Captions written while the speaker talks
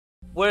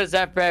What is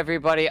up,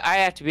 everybody? I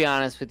have to be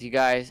honest with you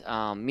guys.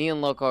 Me and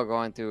Loco are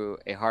going through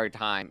a hard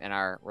time in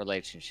our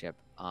relationship.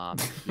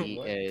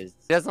 He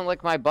doesn't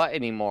lick my butt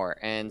anymore,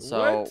 and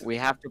so What? we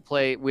have to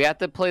play. We have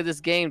to play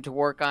this game to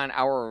work on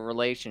our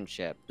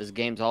relationship. This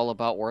game's all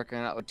about working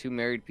out with two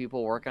married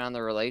people working on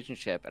their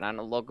relationship. And I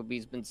know Loco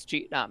B's been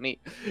cheating on me.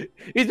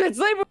 He's been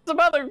sleeping with some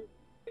other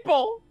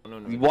people. No.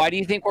 Why do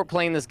you think we're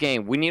playing this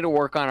game? We need to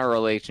work on our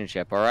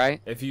relationship. All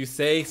right? If you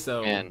say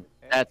so. And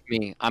that's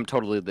me. I'm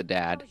totally the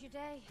dad.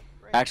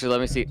 Actually,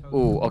 let me see.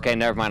 Ooh, okay,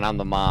 never mind. I'm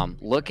the mom.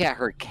 Look at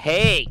her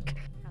cake.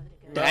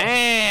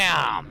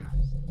 Damn.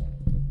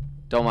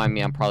 Don't mind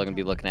me. I'm probably going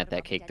to be looking at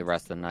that cake the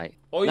rest of the night.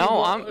 Oh,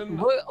 no, our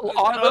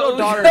little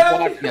daughter is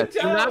watching us.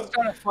 Do not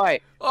start a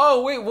fight.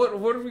 Oh, wait. What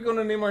are we going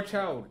to name our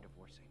child?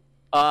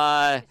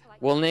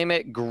 We'll name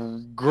it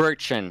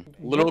Gurchin.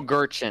 Little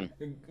Gurchin.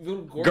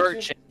 Little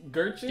Gurchin.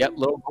 Gurchin? Yep,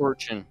 little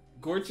Gurchin.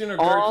 Gurchin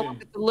or Oh, Gurchin?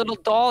 look at the little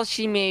doll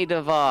she made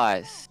of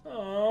us.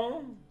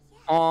 Oh.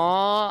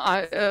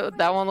 Aw,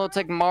 that one looks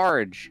like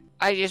Marge.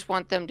 I just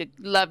want them to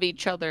love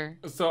each other.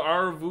 So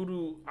our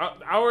voodoo,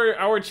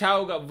 our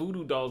child got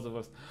voodoo dolls of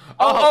us.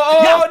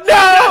 Oh,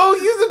 No!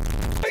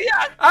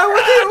 I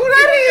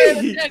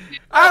wasn't ready!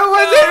 I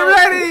wasn't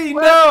ready!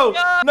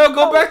 No,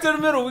 go back to the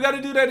middle. We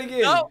gotta do that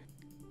again. No.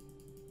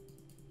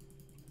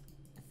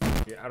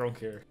 Yeah, I don't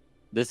care.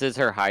 This is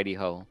her hidey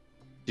hole.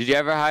 Did you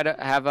ever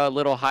have a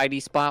little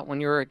hidey spot when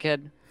you were a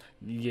kid?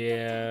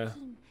 Yeah.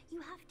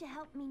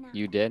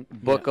 You did?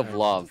 Book of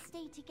Love.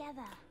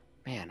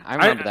 Man, I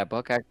remember that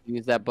book. I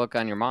used that book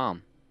on your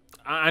mom.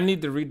 I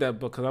need to read that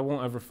book because I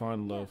won't ever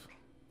find love.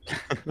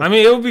 I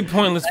mean, it would be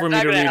pointless for me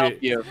to read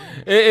it. You.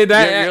 Your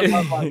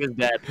love life is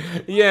dead.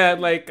 Yeah,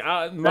 like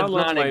my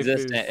love life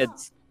is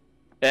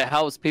it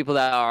helps people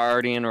that are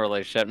already in a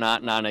relationship,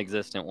 not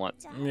non-existent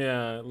ones.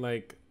 Yeah,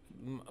 like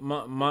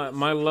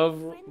my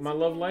love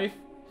life.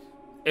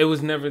 It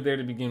was never there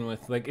to begin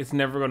with. Like, it's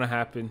never gonna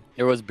happen.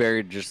 It was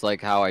buried just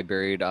like how I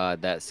buried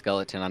that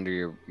skeleton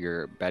under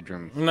your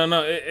bedroom.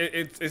 No,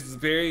 it's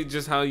buried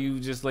just how you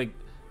just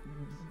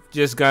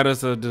got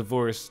us a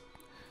divorce.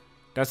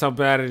 That's how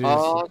bad it is.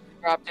 Oh,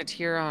 you dropped a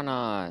tear on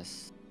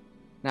us.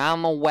 Now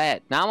I'm a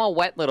wet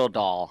little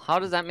doll. How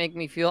does that make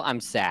me feel? I'm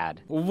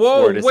sad.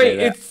 Whoa, wait,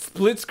 it's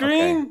split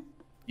screen? Okay.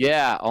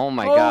 Yeah, oh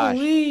my gosh.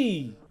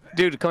 Holy.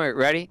 Dude, come here,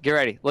 ready? Get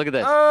ready. Look at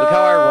this. Look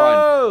how I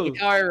run. Look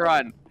how I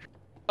run.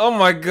 Oh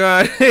my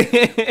god.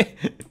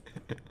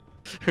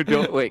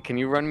 Wait, can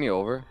you run me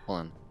over? Hold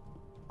on.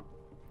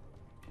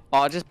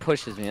 Oh, it just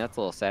pushes me. That's a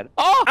little sad.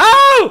 Oh!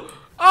 Oh!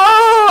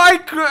 Oh!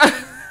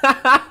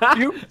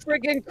 You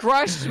freaking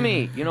crushed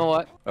me. You know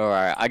what?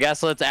 Alright, I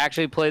guess let's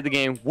actually play the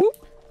game.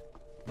 Whoop!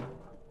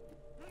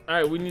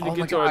 Alright, we need to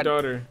get to our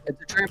daughter.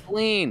 It's a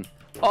trampoline.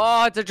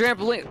 Oh, it's a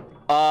trampoline.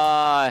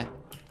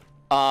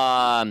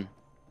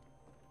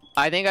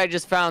 I think I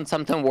just found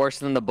something worse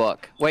than the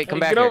book. Wait, come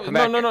back here. Come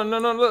back here.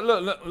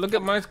 No. Look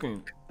at my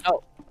screen.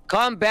 No,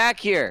 come back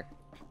here.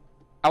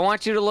 I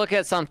want you to look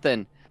at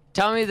something.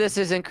 Tell me this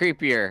isn't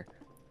creepier.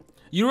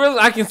 You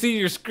realize I can see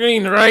your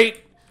screen,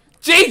 right?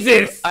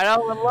 Jesus! I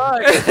don't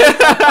look.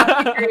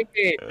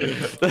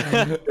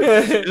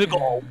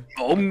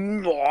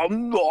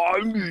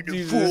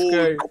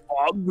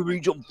 Give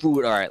me some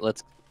food. All right,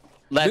 let's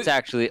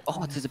actually.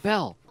 Oh, it's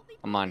Isabel.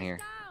 I'm on here.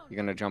 You're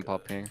gonna jump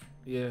up here.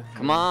 Yeah.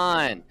 Come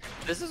on.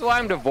 This is why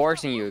I'm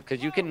divorcing you,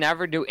 because you can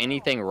never do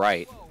anything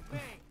right.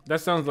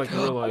 That sounds like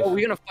real life. Oh, are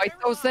we gonna fight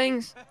those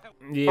things?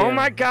 Yeah. Oh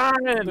my god.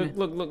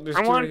 Look, there's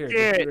I two want right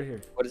it.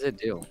 here. What does it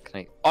do?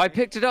 Can I? Oh, I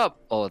picked it up.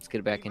 Oh, let's get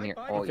it back in here.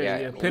 Oh, Okay,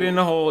 yeah. Put it in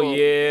the hole,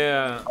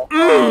 yeah.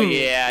 Oh,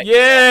 yeah.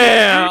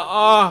 Yeah. Oh.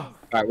 All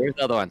right, where's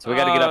the other one? So we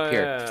gotta get up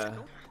here. Yeah.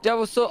 That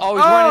was so. Oh,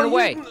 he's running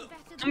away.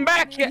 Come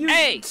back here.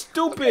 Hey.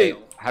 Stupid. Okay,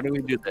 how do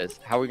we do this?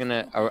 How are we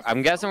gonna?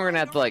 I'm guessing we're gonna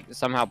have to like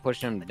somehow push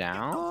him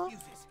down.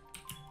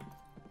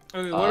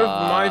 Okay, what if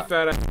my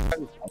fat ass...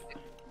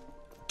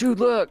 Dude,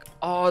 look!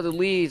 Oh, the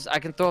leaves! I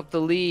can throw up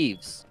the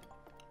leaves.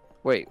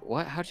 Wait,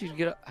 what? How'd you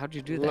get up? How'd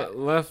you do that?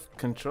 Left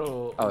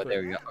control. Oh,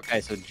 there we go. Okay,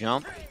 so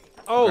jump.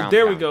 Oh,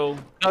 there we go.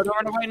 No, don't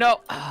run away!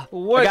 No.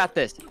 What? I got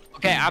this.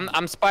 Okay,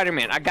 I'm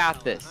Spider-Man. I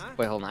got this.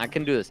 Wait, hold on. I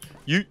can do this.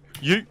 You.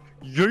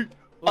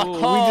 Oh, we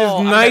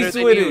just nice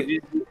with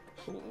it.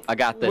 I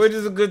got this. We're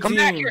just a good team. Come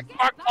back here,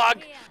 smart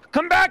plug.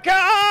 Come back here.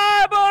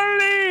 I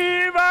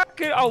believe I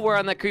can. Oh, we're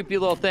on that creepy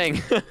little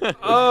thing.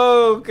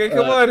 Oh, okay.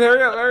 Come on.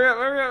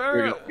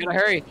 Hurry up. We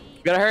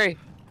gotta hurry.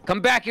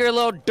 Come back here,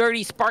 little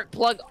dirty spark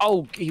plug.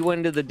 Oh, he went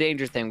into the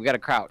danger thing. We gotta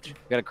crouch.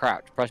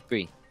 Press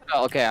B.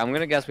 Oh, okay, I'm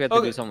gonna guess we have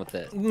to do something with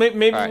this.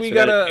 Maybe right, we so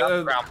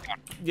gotta.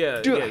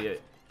 Yeah.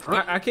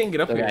 I can't get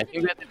up here. I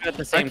think we have to do it at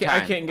the same time.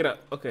 I can't get up.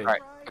 Okay. All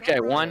right. Okay,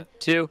 1,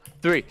 2,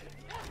 3.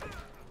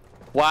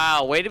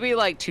 Wow, way to be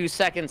like 2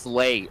 seconds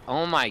late.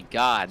 Oh my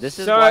god, this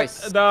is why.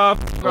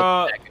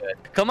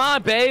 Come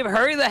on, babe,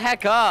 hurry the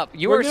heck up.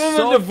 We're getting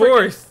so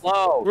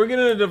slow. We're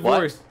getting a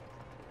divorce. What?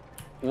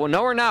 Well,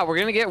 no, we're not. We're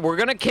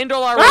gonna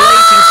kindle our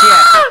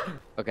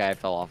relationship. Okay, I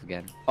fell off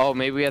again. Oh,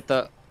 maybe we have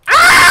to.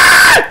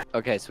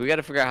 Okay, so we got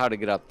to figure out how to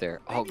get up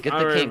there. Oh, get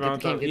the king. Get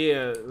the king.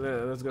 Yeah,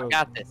 let's go. I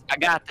got this. I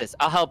got this.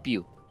 I'll help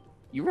you.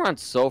 You run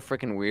so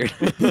freaking weird.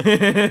 All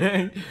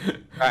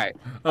right.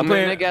 I'm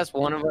gonna guess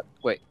one of us.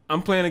 Wait.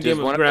 I'm playing a game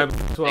of grab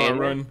while I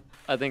run.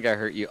 I think I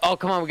hurt you. Oh,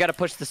 come on. We got to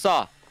push the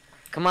saw.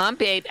 Come on,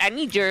 babe. I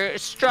need your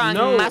strong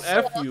muscle. No,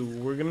 F you.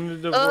 We're gonna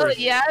divorce. Oh,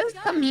 yes.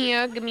 Come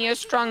here. Give me your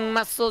strong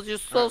muscles. You're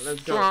so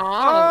strong.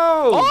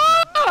 Oh!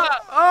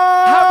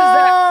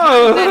 How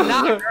does that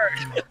not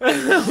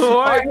hurt?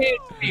 Why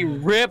can't we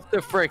rip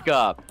the frick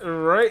up?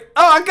 Right.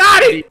 Oh, I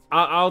got it!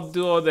 I'll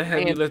do all the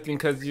heavy lifting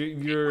because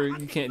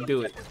you can't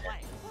do it.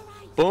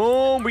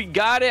 Boom. We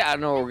got it. I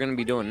don't know what we're going to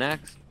be doing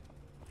next.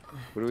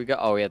 What do we got?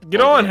 Oh, we have to get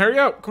on. Hurry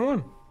up. Come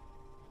on.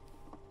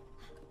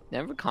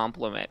 Never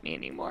compliment me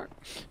anymore.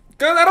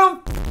 Cause I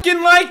don't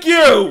fucking like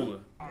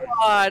you.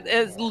 God,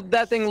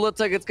 that thing looks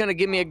like it's gonna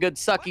give me a good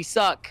sucky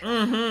suck.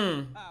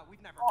 Mm-hmm.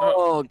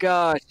 Oh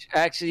gosh.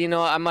 Actually, you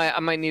know, I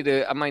might need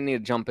to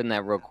jump in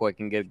that real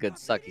quick and get a good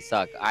sucky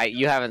suck.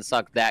 You haven't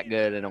sucked that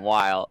good in a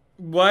while.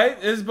 What?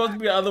 It's supposed to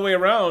be the other way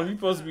around. You're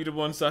supposed to be the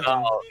one sucking.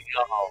 No.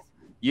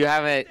 You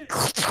haven't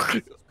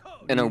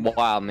in a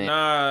while, man.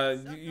 Nah,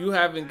 you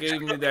haven't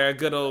gave me that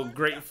good old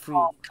grapefruit.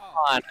 Oh, come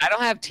on. I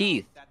don't have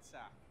teeth.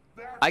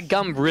 I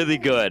gum really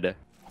good.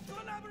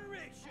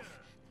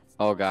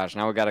 Oh gosh,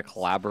 now we gotta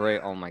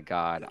collaborate. Oh my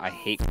god, I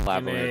hate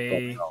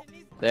collaborating.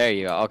 There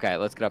you go. Okay,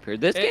 let's get up here.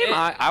 This game,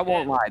 I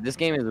won't lie, this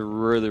game is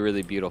really,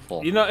 really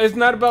beautiful. You know, it's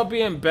not about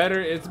being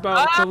better, it's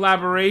about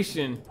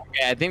collaboration.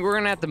 Okay, I think we're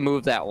gonna have to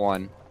move that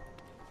one.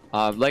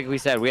 Like we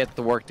said, we have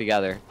to work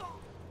together.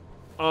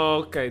 Oh,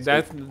 okay,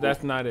 that's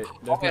not it.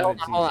 That's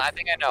hold on, I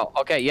think I know.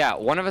 Okay, yeah,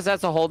 one of us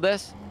has to hold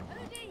this.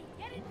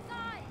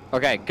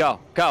 Okay, go,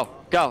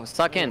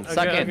 suck in,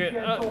 suck in.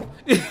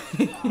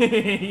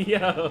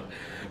 Yo,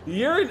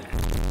 you're an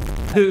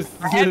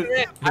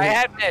I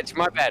had Mitch,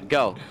 my bad,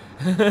 go.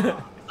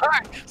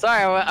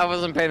 Sorry, I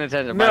wasn't paying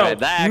attention. No,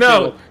 get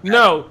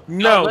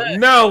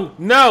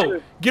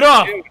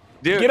off,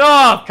 dude, get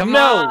off. Come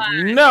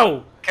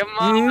on. Come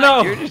on,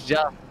 no. You're just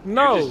jealous.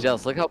 No, you're just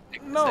jealous. Look how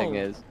big this thing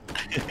is.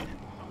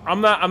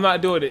 I'm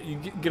not doing it. You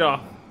get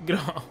off. Get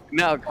off.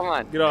 No, come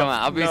on. Get off. Come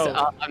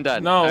on. I'm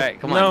done. No. All right,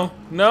 come on.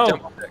 No.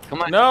 Jump up there.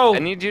 Come on. No. I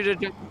need you to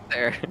jump up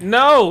there.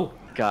 No.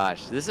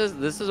 Gosh, this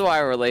is why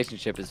our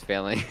relationship is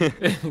failing.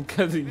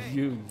 Because of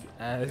you,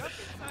 ass.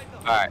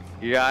 All right,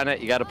 you got it.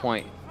 You got to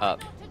point up.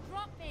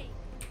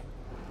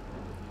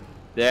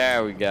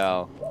 There we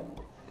go.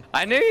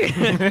 I knew you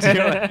were gonna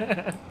do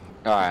it.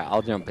 All right,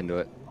 I'll jump into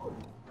it.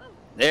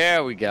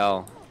 There we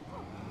go.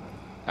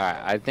 All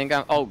right, I think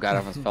I'm. Oh God, I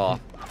almost fell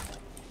off.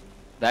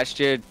 That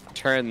should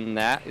turn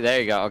that. There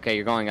you go. Okay,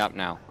 you're going up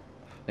now.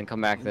 Then come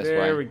back this way.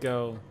 There we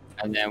go.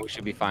 And then we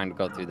should be fine to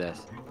go through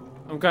this.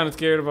 I'm kind of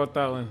scared about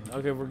that one.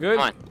 Okay, we're good?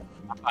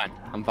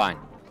 I'm fine.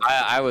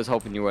 I was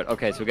hoping you would.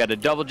 Okay, so we got a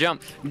double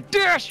jump.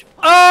 Dash!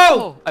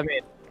 Oh! I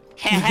mean,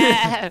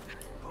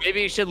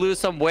 maybe you should lose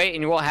some weight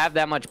and you won't have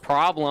that much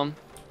problem.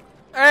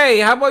 Hey,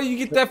 how about you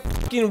get that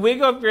fucking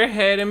wig off your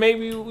head and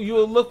maybe you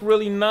will look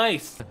really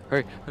nice.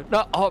 Hurry.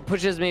 No, oh, it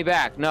pushes me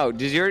back. No,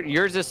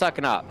 yours is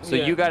sucking up. So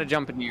you got to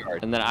jump into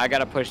yours. And then I got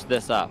to push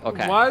this up.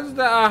 Okay. Why is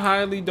that I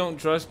highly don't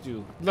trust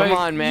you? Like, come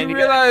on, man. You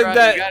realize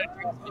that...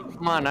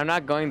 Come on, I'm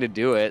not going to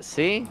do it.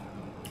 See?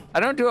 I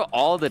don't do it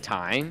all the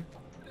time.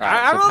 All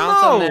right, I so don't know.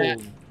 On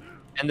that,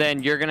 and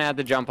then you're going to have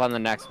to jump on the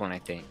next one, I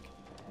think.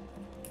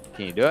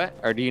 Can you do it?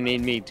 Or do you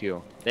need me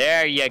to?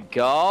 There you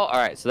go. All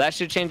right, so that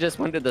should change this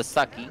one to the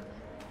sucky.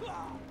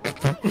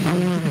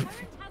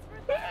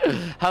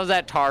 How's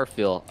that tar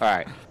feel? All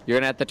right, you're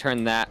gonna have to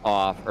turn that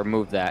off or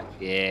move that.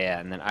 Yeah,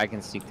 and then I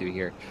can sneak through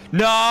here.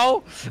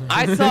 No,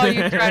 I saw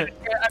you trying to.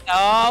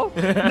 No.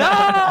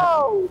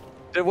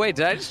 Wait,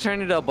 did I just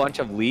turn into a bunch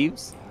of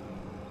leaves?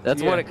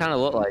 That's what it kind of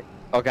looked like.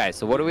 Okay,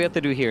 so what do we have to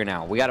do here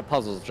now? We got a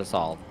puzzle to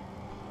solve.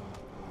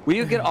 Will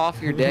you get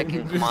off your dick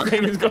and come on? This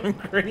thing is going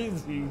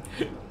crazy.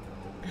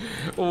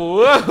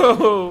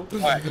 Whoa!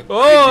 Right,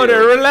 oh,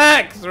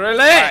 relax.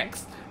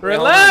 Relax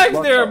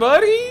there,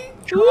 buddy.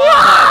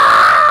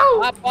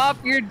 Wow! Hop off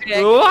your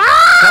dick. Wow!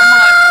 Come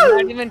on, I'm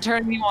not even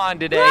turning you on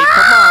today.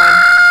 Come on.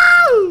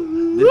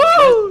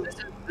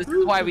 This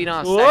is why we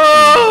don't sex.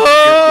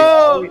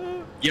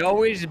 You're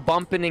always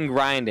bumping and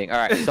grinding. All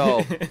right, so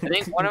I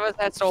think one of us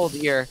has to hold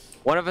here,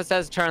 one of us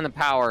has to turn the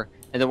power,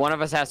 and then one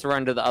of us has to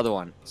run to the other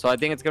one. So I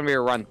think it's gonna be a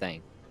run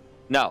thing.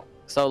 No.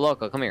 So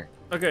Loco, come here.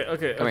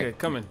 Okay,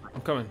 coming.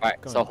 I'm coming. All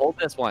right, so hold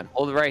this one.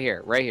 Hold it right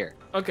here,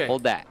 Okay.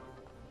 Hold that.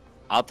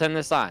 I'll turn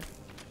this on.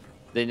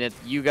 Then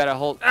you gotta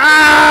hold.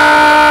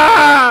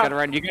 Ah! You gotta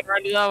run to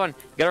the other one.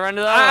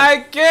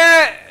 I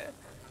can't.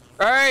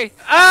 Hurry!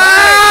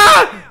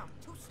 Ah!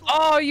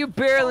 Oh, you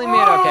barely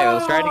made it. Okay,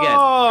 let's try it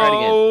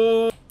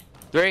again.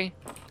 3.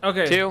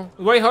 Okay. 2.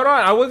 Wait, hold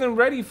on. I wasn't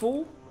ready,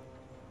 fool.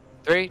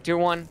 3, 2,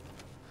 1. All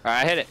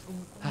right, I hit it.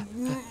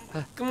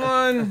 Come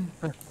on.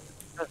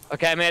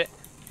 Okay, I made it.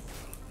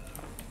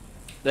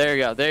 There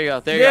you go. There we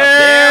go.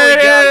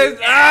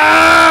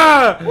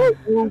 Ah!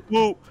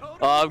 Woo.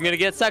 Oh, I'm gonna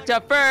get sucked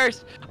up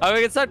first.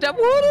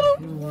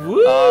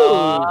 Woo!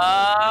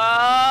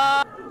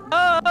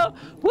 Oh,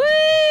 whee!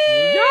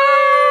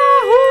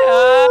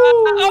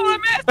 Oh, I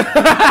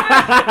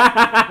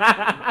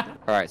missed!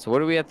 All right, so what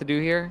do we have to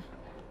do here?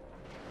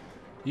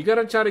 You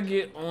gotta try to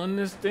get on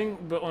this thing,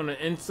 but on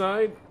the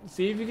inside.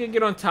 See if you can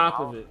get on top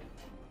of it.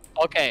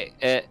 Okay,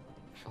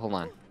 hold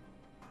on.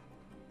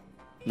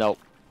 Nope.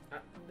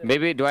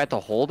 Maybe, do I have to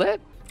hold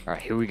it? All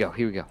right, here we go,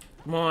 here we go.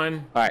 Come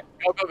on. All right,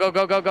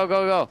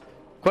 go.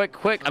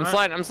 Quick, I'm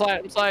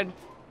sliding.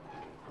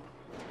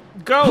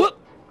 Go!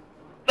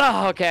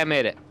 Oh, okay, I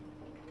made it.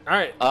 All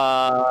right.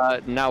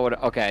 Now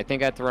what? Okay, I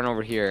think I have to run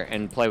over here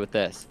and play with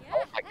this.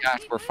 Oh my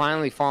gosh, we're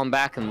finally falling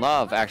back in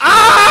love, actually.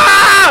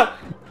 Ah!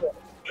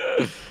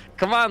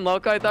 Come on,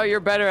 Loco, I thought you were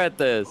better at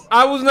this.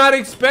 I was not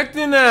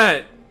expecting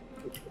that.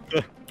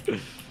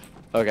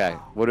 Okay,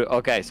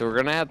 okay, so we're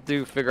gonna have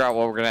to figure out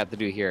what we're gonna have to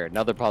do here.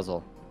 Another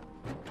puzzle.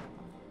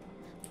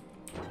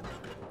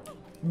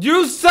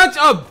 You such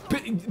a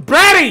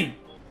Bratty!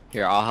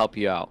 Here, I'll help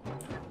you out.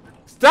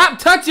 Stop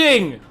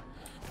touching!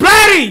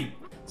 Bratty!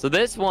 So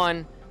this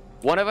one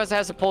of us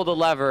has to pull the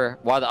lever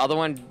while the other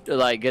one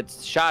like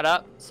gets shot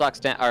up, sucks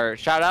down, or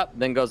shot up,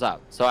 then goes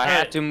up. So I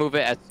have to move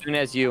it as soon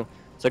as you.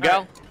 So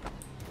go.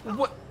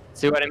 What?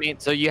 See what I mean?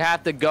 So you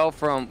have to go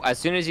from as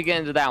soon as you get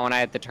into that one. I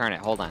have to turn it.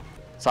 Hold on.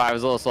 Sorry, I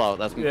was a little slow.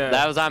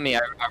 That was on me.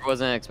 I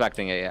wasn't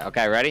expecting it yet.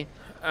 Okay, ready?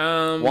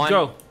 One,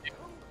 go. 2,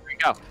 3,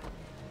 go.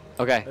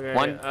 Okay.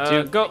 1,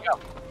 2, go.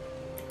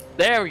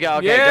 There we go.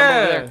 Okay, jump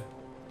over there.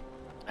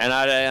 And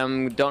I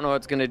don't know what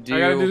it's gonna do. I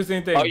gotta do the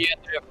same thing. Oh, you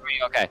have to do it for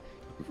me. Okay.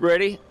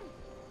 Ready?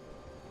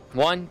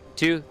 1,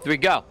 2, 3,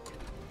 go.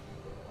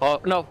 Oh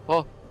no.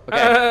 Oh.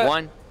 Okay.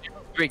 1, 2,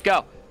 3,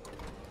 go.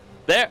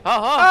 There.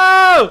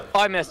 Oh,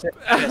 I missed it.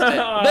 There's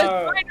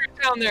spiders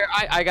down there.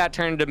 I got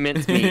turned to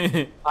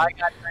mincemeat. I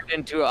got turned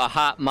into a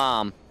hot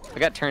mom. I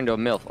got turned to a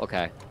MILF.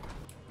 Okay.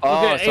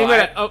 Oh, okay, so aim it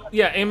up. Oh,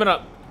 yeah, aim it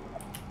up.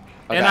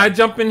 Okay. And I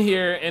jump in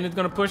here, and it's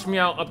gonna push me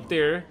out up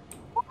there.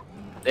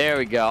 There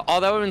we go. Oh,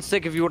 that would have been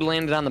sick if you would have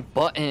landed on the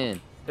button.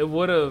 It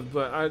would have,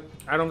 but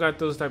I don't got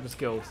those type of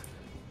skills.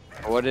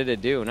 What did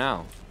it do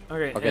now?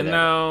 Okay, and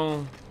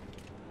now.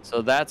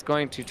 So that's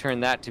going to turn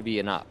that to be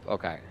an up.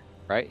 Okay.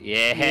 Right?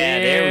 Yeah,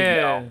 there we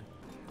go.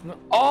 No.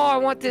 Oh, I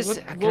want this.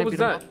 What was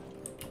that?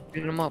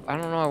 Beat him up. I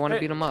don't know. I want to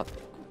beat him up.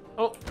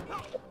 Oh.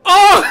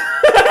 Oh!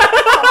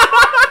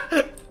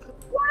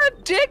 What a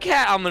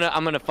dickhead! I'm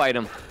gonna fight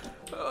him.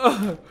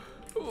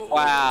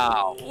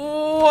 Wow.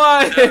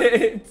 What?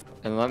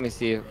 And let me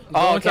see.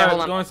 Oh, okay,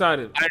 hold on. Go inside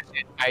it.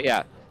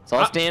 Yeah. So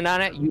I'll stand on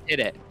it. You hit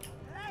it.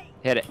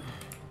 Hit it.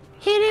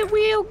 Hit it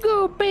real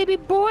good, baby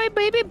boy,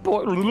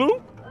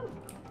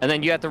 And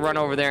then you have to run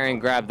over there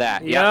and grab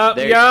that. Yup.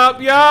 Big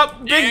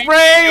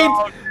brain.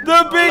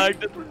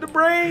 The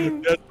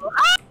brain.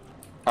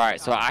 All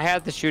right, so I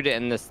have to shoot it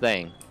in this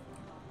thing.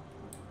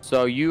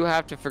 So you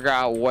have to figure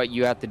out what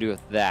you have to do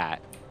with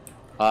that.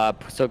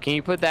 So can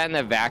you put that in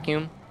the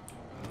vacuum?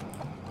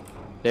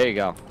 There you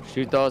go.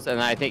 Shoot those,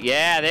 and I think,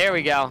 yeah, there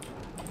we go. All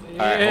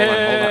right, hold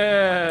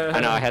on. I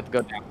know, I had to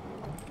go down.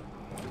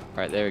 All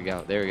right, there we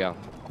go.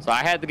 So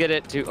I had to get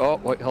it to, oh,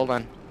 wait, hold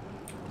on.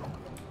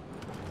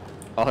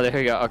 Oh, there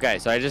we go. Okay,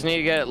 so I just need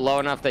to get it low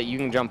enough that you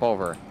can jump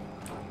over.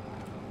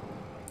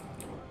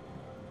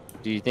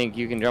 Do you think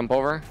you can jump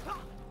over?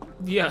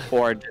 Yeah.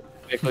 Or just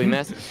quickly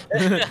miss?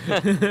 Let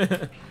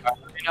me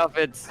know if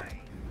it's...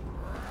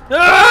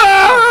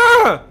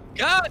 Ah!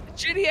 God,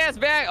 shitty ass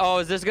bag. Oh,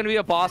 is this gonna be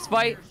a boss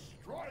fight?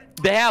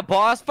 They have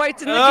boss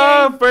fights in the game?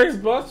 Oh,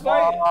 first boss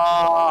fight?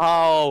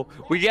 Oh,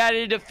 we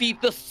gotta defeat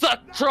the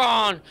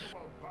Sucktron!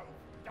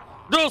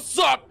 The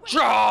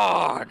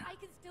Sucktron! I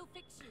can still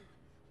fix you.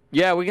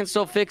 Yeah, we can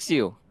still fix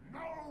you.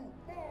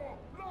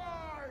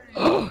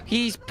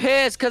 He's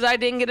pissed because I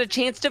didn't get a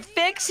chance to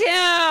fix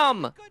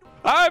him!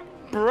 I'm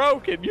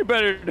broken. You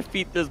better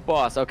defeat this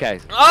boss.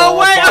 Okay. Oh,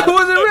 wait, I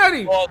wasn't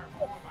ready!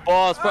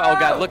 Boss fight. Oh,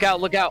 God,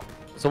 look out.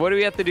 So what do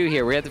we have to do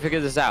here? We have to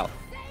figure this out.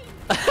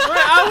 Wait,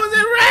 I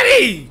wasn't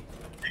ready!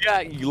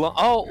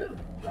 Oh,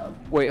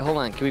 wait, hold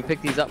on. Can we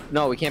pick these up?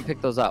 No, we can't pick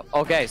those up.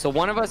 Okay, so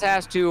one of us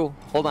has to...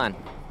 Hold on.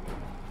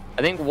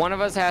 I think one of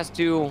us has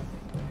to...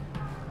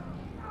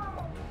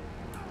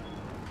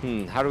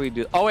 how do we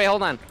do... Oh, wait,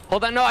 hold on.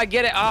 No, I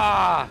get it.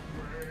 Ah!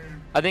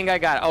 I think I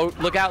got it. Oh,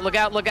 look out.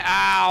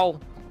 Ow!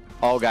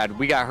 Oh, God,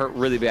 we got hurt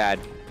really bad.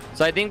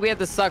 So I think we have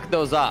to suck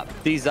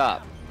these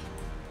up.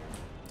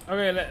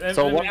 Okay,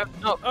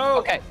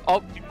 okay.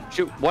 Oh,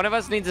 shoot. One of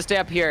us needs to stay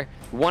up here.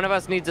 One of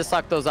us needs to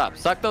suck those up.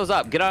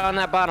 Get on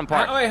that bottom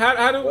part. Wait,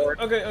 how do we...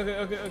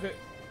 Okay.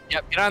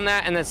 Yep, get on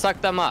that and then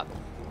suck them up.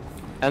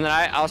 And then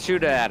I'll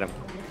shoot it at him.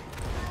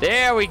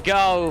 There we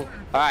go.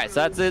 All right,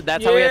 so that's it.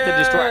 That's how we have to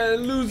destroy.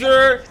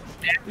 Loser.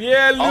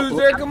 Yeah,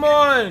 loser. Come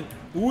on.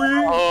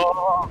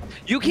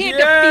 You can't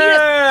defeat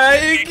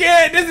us. Yeah, you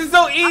can't. This is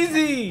so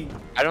easy.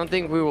 I don't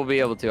think we will be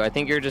able to. I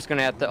think you're just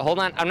gonna have to. Hold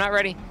on. I'm not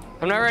ready.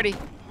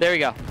 There we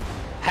go.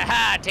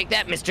 Haha, take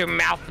that, Mr.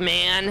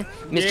 Mouthman.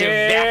 Mr.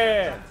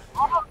 Yeah.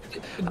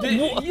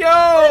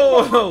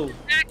 Yo.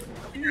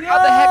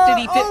 How the heck did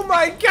he fit? Oh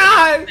my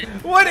god!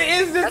 What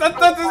is this? I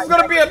thought this was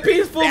gonna be a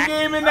peaceful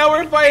game, and now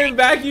we're fighting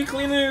vacuum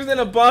cleaners in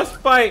a boss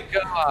fight.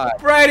 God.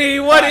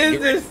 Bratty, what is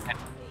this?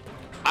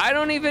 I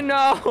don't even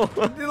know.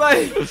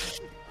 Like,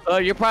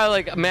 you're probably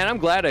like, man, I'm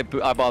glad I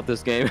bought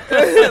this game.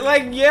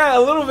 like, yeah,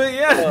 a little bit,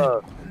 yeah.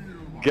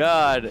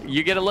 God,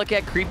 you get to look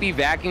at creepy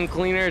vacuum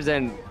cleaners,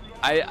 and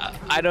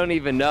I don't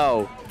even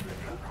know.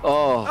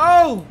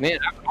 Oh man,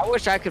 I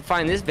wish I could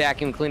find this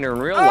vacuum cleaner in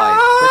real life.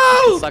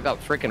 Suck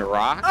up freaking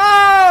rocks.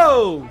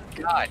 Oh!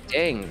 God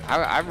dang,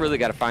 I really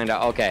got to find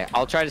out. Okay,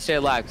 I'll try to stay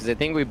alive because I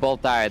think we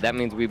both died. That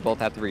means we both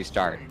have to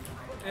restart.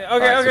 Okay,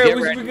 right, okay,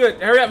 we should be good.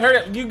 Hurry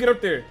up, you get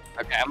up there.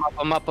 Okay,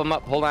 I'm up.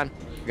 Hold on.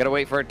 Gotta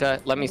wait for it to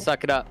let me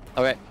suck it up.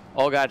 Okay.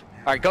 Oh god.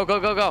 All right, go.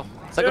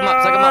 Suck him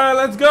up.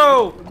 Let's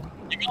go.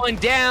 You're going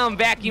down,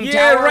 vacuum tower.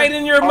 Yeah, right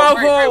in your mouth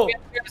hole.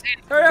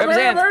 Hurry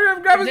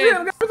up, grab his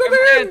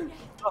hand.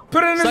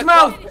 Put it in his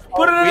mouth.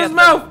 Put it in his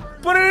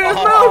mouth. Put it in his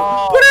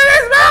mouth. Put it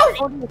in his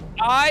mouth.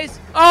 Eyes.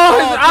 Oh,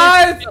 his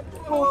eyes.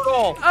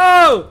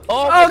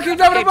 Oh, keep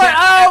dropping the butt.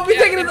 Oh, we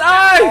taking his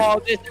eyes.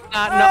 Oh, this is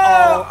not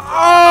no.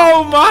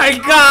 Oh my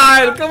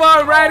god. Come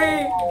on,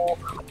 Bratty.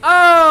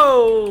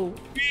 Oh.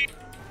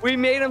 We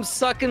made him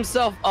suck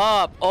himself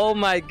up. Oh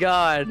my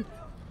god.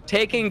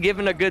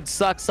 Giving a good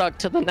suck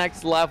to the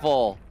next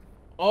level.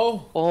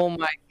 Oh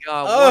my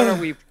god. What are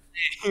we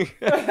playing?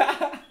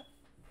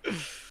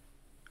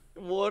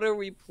 What are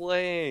we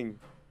playing?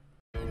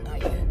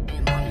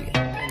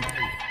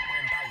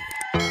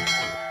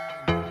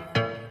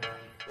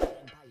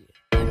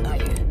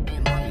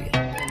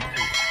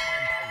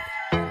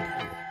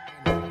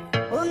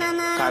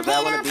 Carvel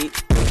on the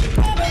beat.